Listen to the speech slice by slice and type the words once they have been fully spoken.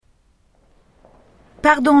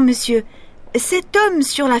Pardon, monsieur. Cet homme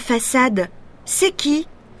sur la façade, c'est qui?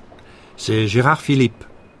 C'est Gérard Philippe.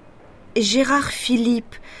 Gérard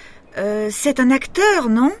Philippe. C'est un acteur,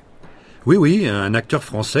 non? Oui, un acteur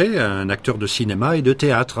français, un acteur de cinéma et de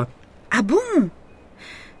théâtre. Ah bon?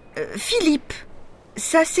 Philippe,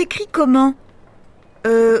 ça s'écrit comment?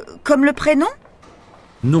 Comme le prénom?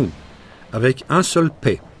 Non, avec un seul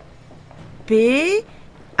P.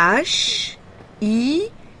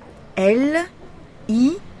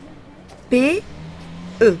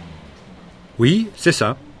 P-H-I-L-I-P-E. Oui, c'est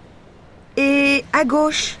ça. Et à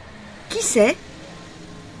gauche, qui c'est?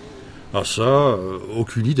 Ah ça,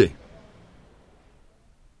 aucune idée.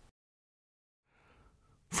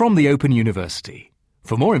 From the Open University.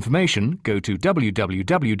 For more information, go to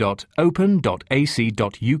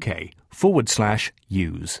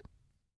www.open.ac.uk/use.